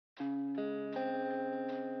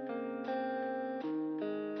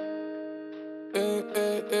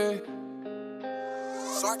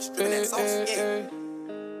Sark stripping that sauce, yeah.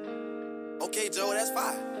 Okay, Joe, that's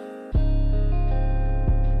fine.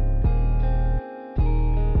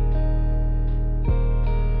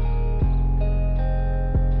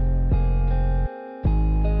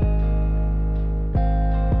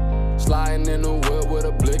 Sliding in the whip with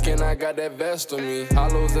a blick and I got that vest on me.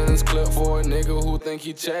 Hollows in his clip for a nigga who think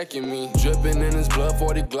he checking me. Dripping in his blood,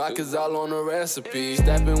 40 Glock is all on the recipe.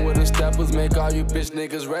 Stepping with the steppers, make all you bitch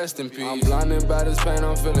niggas rest in peace. I'm blinded by this pain,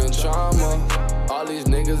 I'm feeling trauma. All these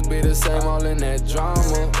niggas be the same, all in that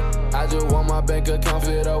drama. I just want my bank account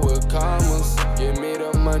filled up with commas. Give me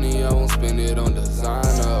the money, I won't spend it on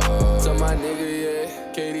designer. To my nigga,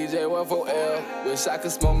 yeah, KDJ 14L. Wish I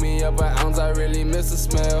could smoke me up an ounce, I really miss the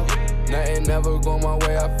smell. Nothing ever go my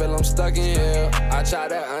way, I feel I'm stuck in hell. I try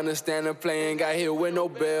to understand the play, ain't got hit with no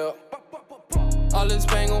bell. All this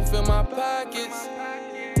pain gon' fill my pockets.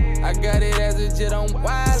 I got it as a jet, I'm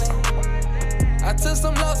wildin'. I took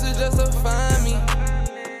some losses just to find me.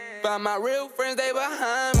 Find my real friends, they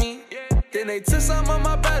behind me. Then they took some of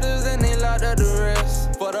my brothers and they locked up the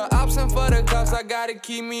rest. For the ops and for the cops, I gotta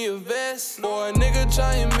keep me a vest. For a nigga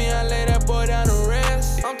trying me, I lay that boy down to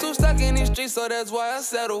rest. I'm too stuck in these streets, so that's why I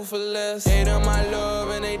settle for less. Hate on my love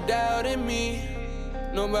and they doubted me.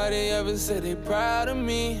 Nobody ever said they proud of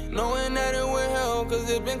me. Knowing that it would help, cause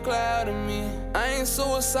it been clouding me. I ain't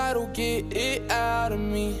suicidal, get it out of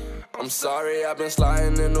me. I'm sorry, I've been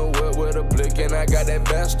sliding in the whip with a blick and I got that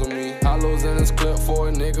vest on me. Hollows in his clip for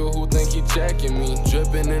a nigga who think he checking me.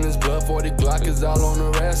 Dripping in his blood, 40 Glock is all on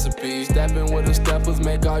the recipe. Stepping with the steppers,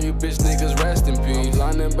 make all you bitch niggas rest in peace. I'm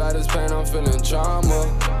blinded by this pain, I'm feeling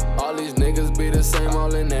trauma. All these niggas be the same,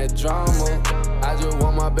 all in that drama. I just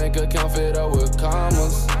want my bank account filled up with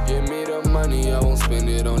commas. Give me the money, I won't spend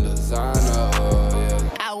it on designer, yeah.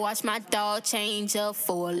 I watch my dog change up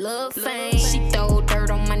for a little fame. She throw dirt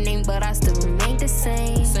on my name, but I still remain the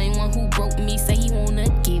same. Same one who broke me, say he wanna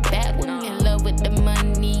get back with me. In love with the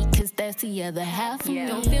money, cause that's the other half of me.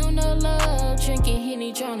 Don't feel no love, drinking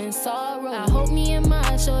Henny, drowning sorrow. I hope me and my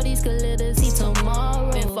shorties could let us see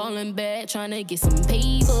tomorrow. Been falling back, trying to get some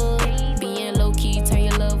paper. Being low-key, turn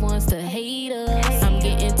your loved ones to haters. I'm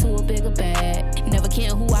getting to a bigger bag, never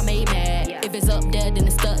care who I made mad. If it's up there, then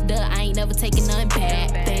it's stuck there, I ain't never taking nothing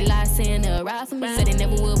back. They lie saying they'll ride for me, said they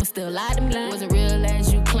never will, but still lie to me. Wasn't real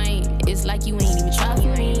as you claim, it's like you ain't even try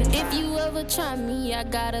for me. If you ever try me, I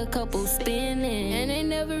got a couple spinning, and they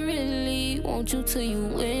never really want you till you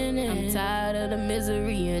winning. I'm tired of the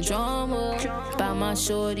misery and drama. By my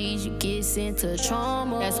shorties, you get sent to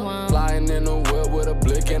trauma. That's why I'm flying in the whip with a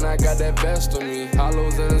blick and I got that vest on me.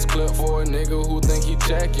 Hollows in his clip for a nigga who think he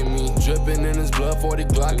checking me. Dripping in his blood, 40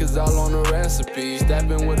 Glock is all on the recipe.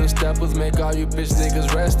 Stepping with the steppers, make all you bitch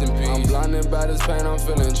niggas rest in peace. I'm blinded by this pain, I'm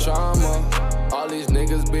feeling trauma. All these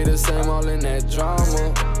niggas be the same, all in that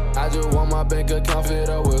drama. I just want my bank account filled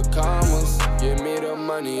up with commas. Give me the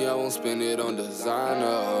money, I won't spend it on designer,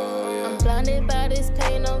 yeah. I'm blinded by this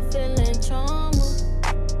pain, I'm feeling trauma.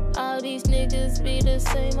 All these niggas be the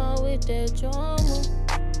same, all with that drama.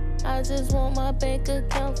 I just want my bank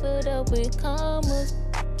account filled up with commas.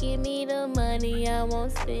 Give me the money, I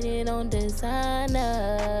won't spend it on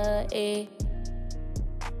designer, eh.